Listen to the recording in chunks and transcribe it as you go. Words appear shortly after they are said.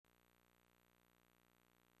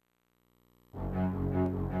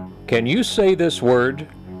can you say this word?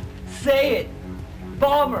 Say it.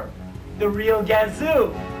 Bomber, the real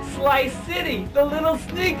Gazoo. Slice City, the little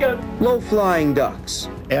sneaker. Low-flying ducks.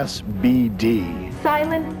 SBD.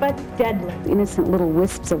 Silent but deadly. Innocent little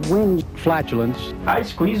wisps of wind. Flatulence. I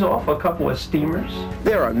squeeze off a couple of steamers.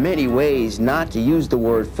 There are many ways not to use the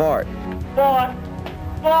word fart. Fart.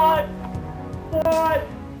 Fart. Fart.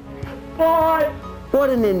 Fart. What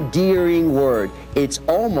an endearing word. It's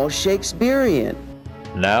almost Shakespearean.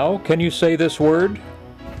 Now, can you say this word?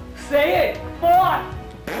 Say it. Fart.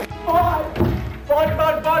 Fart. Fart,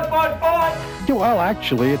 fart, fart, fart, fart. Well,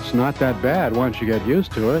 actually, it's not that bad once you get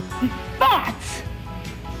used to it. Farts!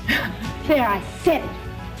 There, I said it.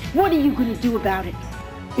 What are you going to do about it?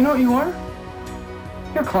 You know what you are?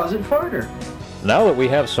 You're a closet farter. Now that we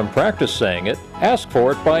have some practice saying it, ask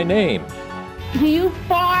for it by name. Do you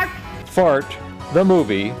fart? Fart, the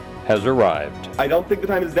movie, has arrived. I don't think the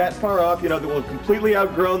time is that far off, that we'll have completely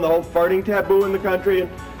outgrown the whole farting taboo in the country, and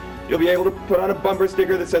you'll be able to put on a bumper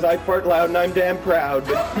sticker that says, I fart loud and I'm damn proud.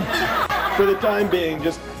 But for the time being,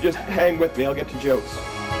 just hang with me. I'll get to jokes.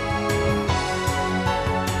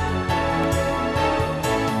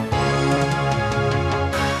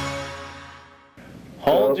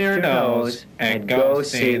 Hold your nose and go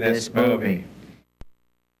see this movie.